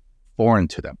completely foreign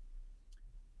to them.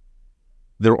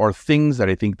 There are things that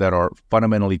I think that are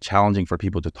fundamentally challenging for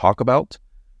people to talk about.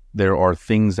 There are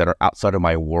things that are outside of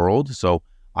my world. So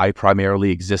I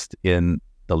primarily exist in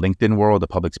the LinkedIn world, the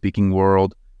public speaking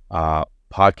world,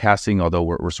 podcasting, although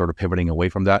we're sort of pivoting away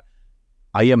from that.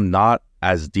 I am not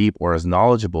as deep or as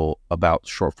knowledgeable about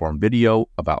short form video,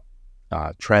 about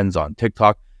trends on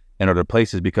TikTok and other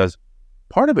places, because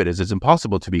part of it is it's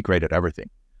impossible to be great at everything.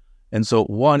 And so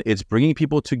one, it's bringing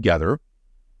people together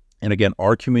And again,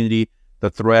 our community, the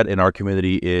thread in our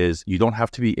community is you don't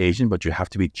have to be Asian, but you have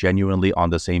to be genuinely on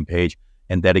the same page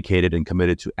and dedicated and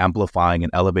committed to amplifying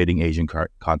and elevating Asian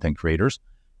content creators.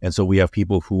 And so we have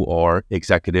people who are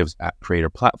executives at creator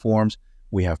platforms.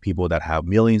 We have people that have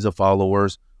millions of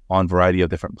followers on a variety of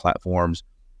different platforms.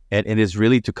 And it is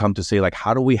really to come to say, like,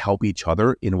 how do we help each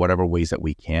other in whatever ways that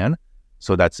we can?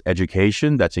 So that's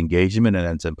education, that's engagement, and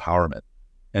that's empowerment.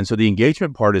 And so the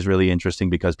engagement part is really interesting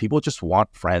because people just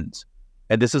want friends.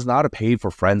 And this is not a paid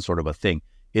for friends sort of a thing.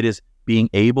 It is being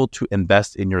able to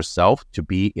invest in yourself to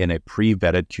be in a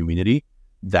pre-vetted community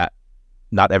that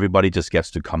not everybody just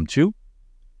gets to come to.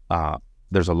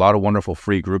 There's a lot of wonderful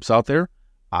free groups out there.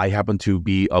 I happen to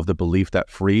be of the belief that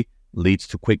free leads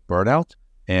to quick burnout,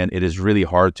 and it is really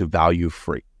hard to value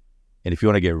free. And if you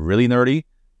want to get really nerdy,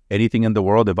 anything in the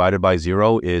world divided by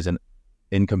 0 is an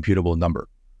incomputable number.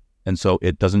 And so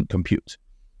it doesn't compute.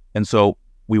 And so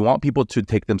we want people to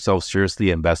take themselves seriously,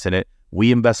 invest in it.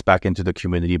 We invest back into the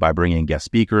community by bringing in guest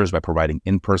speakers, by providing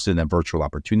in-person and virtual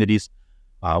opportunities.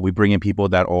 We bring in people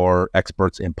that are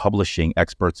experts in publishing,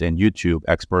 experts in YouTube,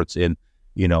 experts in,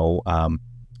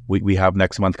 we have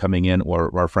next month coming in,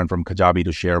 or our friend from Kajabi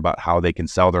to share about how they can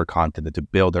sell their content and to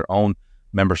build their own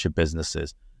membership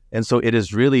businesses. And so it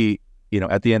is really,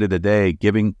 at the end of the day,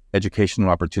 giving educational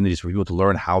opportunities for people to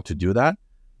learn how to do that.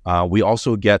 We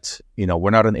also get, we're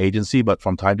not an agency, but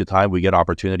from time to time, we get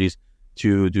opportunities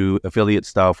to do affiliate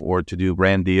stuff or to do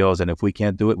brand deals. And if we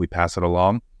can't do it, we pass it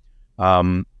along.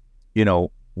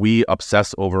 We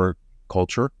obsess over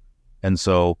culture. And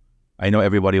so I know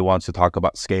everybody wants to talk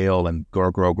about scale and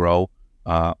grow.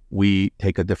 We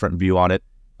take a different view on it.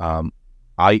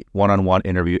 I one-on-one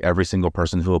interview every single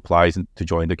person who applies to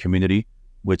join the community,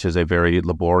 which is a very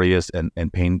laborious and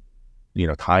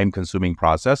time-consuming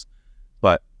process.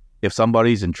 But if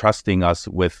somebody's entrusting us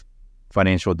with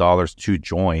financial dollars to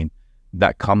join,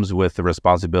 that comes with the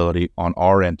responsibility on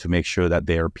our end to make sure that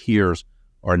their peers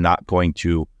are not going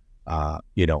to,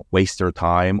 waste their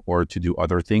time or to do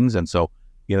other things. And so,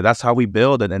 that's how we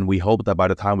build. And we hope that by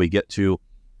the time we get to,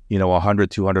 100,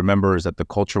 200 members, that the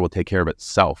culture will take care of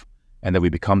itself and that we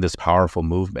become this powerful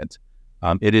movement.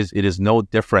 It is no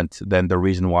different than the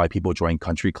reason why people join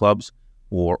country clubs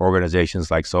or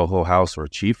organizations like Soho House or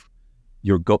Chief.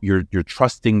 You're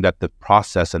trusting that the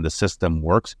process and the system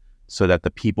works so that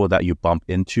the people that you bump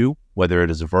into, whether it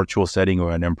is a virtual setting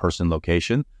or an in-person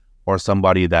location, or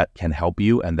somebody that can help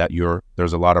you and that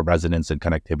there's a lot of resonance and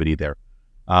connectivity there.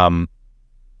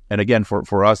 And again,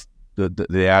 for us,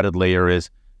 the added layer is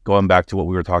going back to what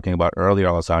we were talking about earlier,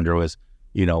 Alessandro, is,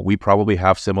 we probably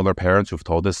have similar parents who've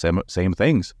told us same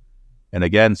things. And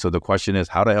again, so the question is,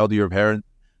 how the hell do you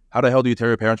tell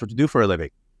your parents what to do for a living?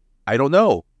 I don't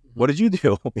know. What did you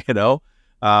do?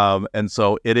 And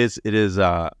so it is,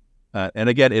 and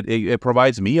again, it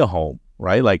provides me a home,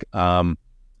 right? Like, and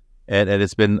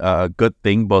it's been a good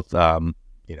thing, both, from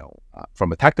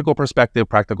a tactical perspective,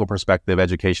 practical perspective,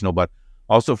 educational, but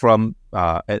also from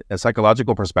a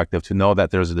psychological perspective, to know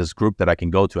that there's this group that I can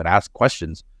go to and ask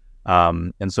questions.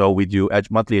 And so we do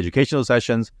monthly educational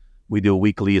sessions. We do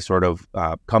weekly sort of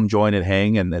come join and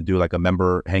hang and do like a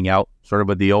member hangout sort of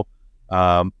a deal.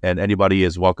 And anybody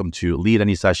is welcome to lead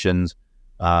any sessions.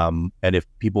 And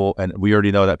we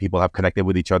already know that people have connected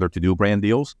with each other to do brand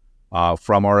deals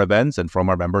from our events and from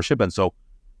our membership. And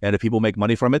if people make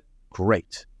money from it,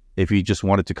 great. If you just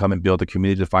wanted to come and build a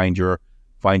community to find your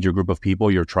group of people,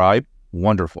 your tribe,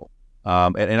 wonderful.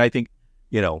 And I think,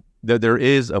 there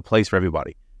is a place for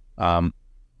everybody. The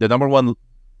number one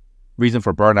reason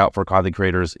for burnout for content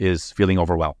creators is feeling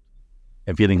overwhelmed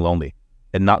and feeling lonely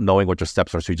and not knowing what your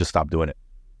steps are, so you just stop doing it.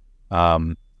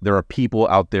 There are people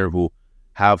out there who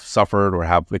have suffered or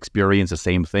have experienced the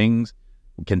same things,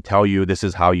 can tell you this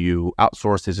is how you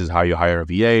outsource, this is how you hire a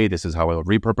VA, this is how I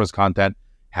repurpose content.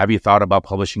 Have you thought about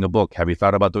publishing a book? Have you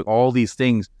thought about doing all these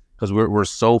things? Because we're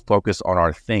so focused on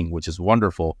our thing, which is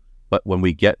wonderful. But when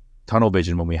we get tunnel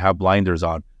vision, when we have blinders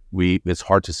on, it's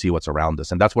hard to see what's around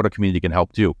us. And that's what a community can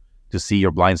help do, to see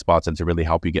your blind spots and to really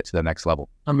help you get to the next level.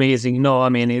 Amazing. No, I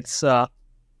mean, it's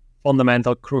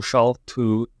fundamental, crucial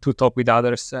to talk with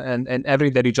others and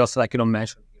everything that you just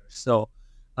mentioned here. So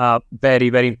very,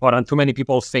 very important. Too many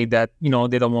people say that, they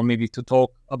don't want maybe to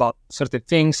talk about certain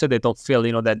things, so they don't feel,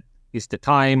 that it's the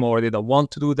time, or they don't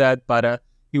want to do that. But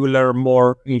you will learn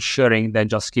more in sharing than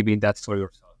just keeping that for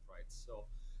yourself, right?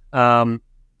 So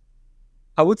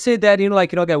I would say that,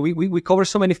 again, we cover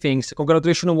so many things.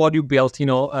 Congratulations on what you built,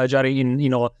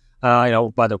 Jari,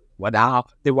 by the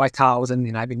White House,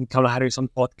 and I've been collaborating on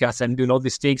podcasts and doing all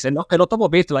these things. And on top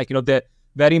of it, the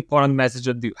very important message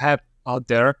that you have out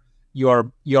there,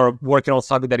 you're working on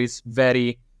something that is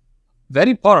very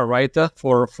very important, right?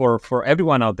 For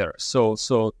everyone out there. So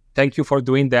thank you for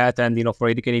doing that, and for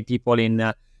educating people in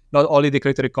not only the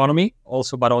creator economy,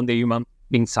 also but on the human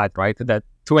being side, right? That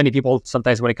too many people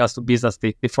sometimes when it comes to business,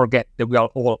 they forget that we are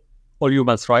all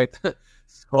humans, right?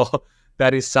 So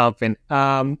that is something.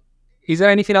 Is there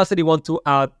anything else that you want to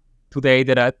add today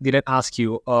that I didn't ask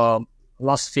you?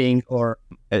 Last thing, or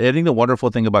I think the wonderful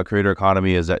thing about creator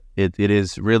economy is that it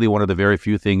is really one of the very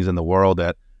few things in the world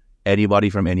that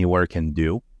anybody from anywhere can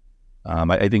do.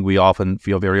 I think we often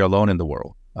feel very alone in the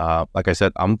world. Like I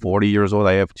said, I'm 40 years old.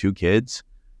 I have 2 kids.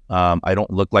 I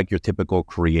don't look like your typical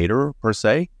creator per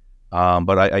se,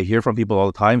 but I hear from people all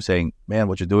the time saying, man,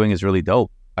 what you're doing is really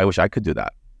dope. I wish I could do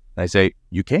that. And I say,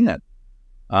 you can.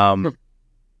 To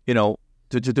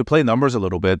play numbers a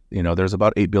little bit, there's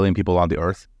about 8 billion people on the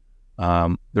earth.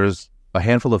 There's a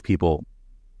handful of people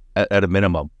at a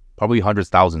minimum, probably hundreds,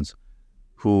 thousands,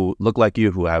 who look like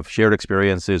you, who have shared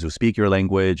experiences, who speak your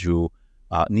language, who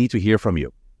need to hear from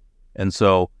you. And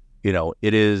so,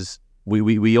 it is,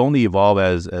 we only evolve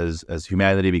as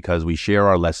humanity because we share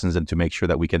our lessons and to make sure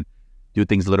that we can do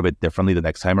things a little bit differently the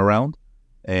next time around.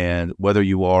 And whether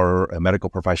you are a medical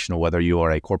professional, whether you are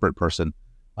a corporate person,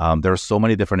 there are so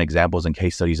many different examples and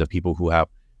case studies of people who have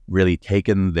really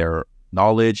taken their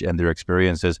knowledge and their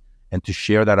experiences and to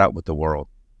share that out with the world.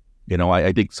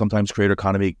 I think sometimes creator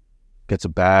economy gets a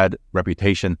bad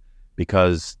reputation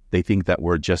because they think that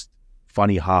we're just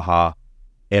funny, haha,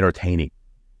 entertaining.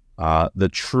 The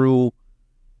true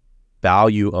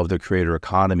value of the creator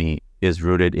economy is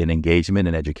rooted in engagement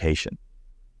and education.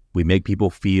 We make people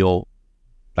feel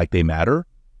like they matter,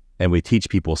 and we teach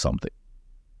people something.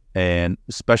 And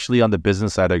especially on the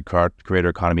business side of creator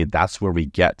economy, that's where we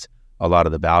get a lot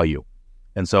of the value.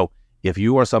 And so if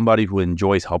you are somebody who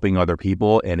enjoys helping other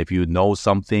people, and if you know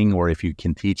something, or if you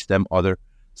can teach them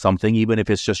something, even if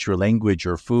it's just your language,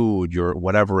 your food, your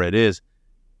whatever it is,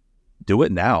 do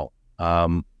it now.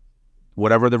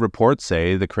 Whatever the reports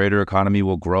say, the creator economy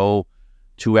will grow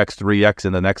 2x, 3x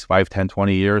in the next 5, 10,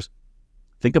 20 years.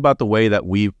 Think about the way that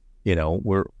we're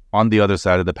on the other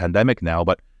side of the pandemic now,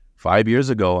 but 5 years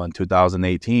ago in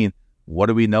 2018, what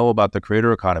do we know about the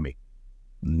creator economy?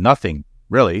 Nothing,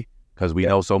 really, because we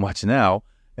know so much now.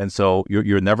 And so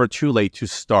you're never too late to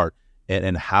start.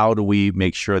 And how do we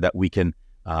make sure that we can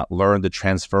learn the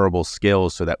transferable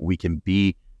skills so that we can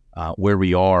be where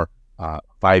we are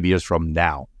 5 years from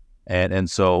now? And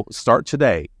so start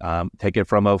today. Take it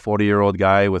from a 40-year-old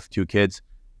guy with 2 kids.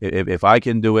 If I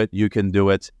can do it, you can do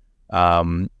it.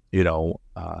 And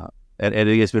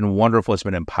it has been wonderful. It's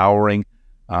been empowering.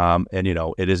 And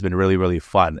it has been really, really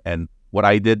fun. And what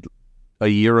I did a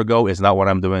year ago is not what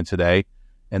I'm doing today.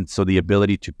 And so the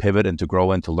ability to pivot and to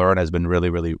grow and to learn has been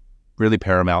really, really, really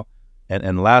paramount.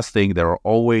 And last thing, there are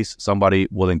always somebody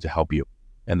willing to help you.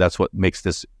 And that's what makes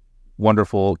this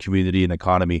wonderful community and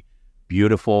economy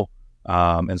beautiful.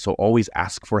 And so always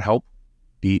ask for help,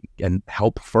 and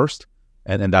help first.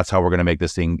 And that's how we're going to make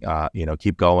this thing,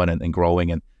 keep going and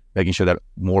growing and making sure that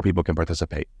more people can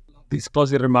participate. These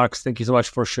closing remarks, thank you so much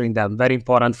for sharing them. Very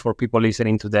important for people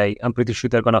listening today. I'm pretty sure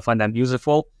they're going to find them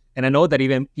useful. And I know that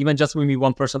even just with me,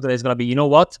 one person today is going to be, you know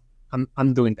what?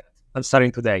 I'm doing that. I'm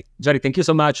starting today. Jerry, thank you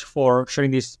so much for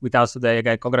sharing this with us today.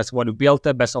 Again, congrats on what you built.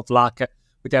 Best of luck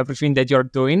with everything that you're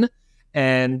doing.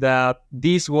 And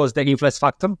this was the Influence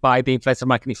Factor by the Influencer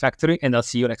Marketing Factory. And I'll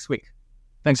see you next week.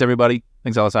 Thanks, everybody.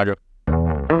 Thanks, Alessandro.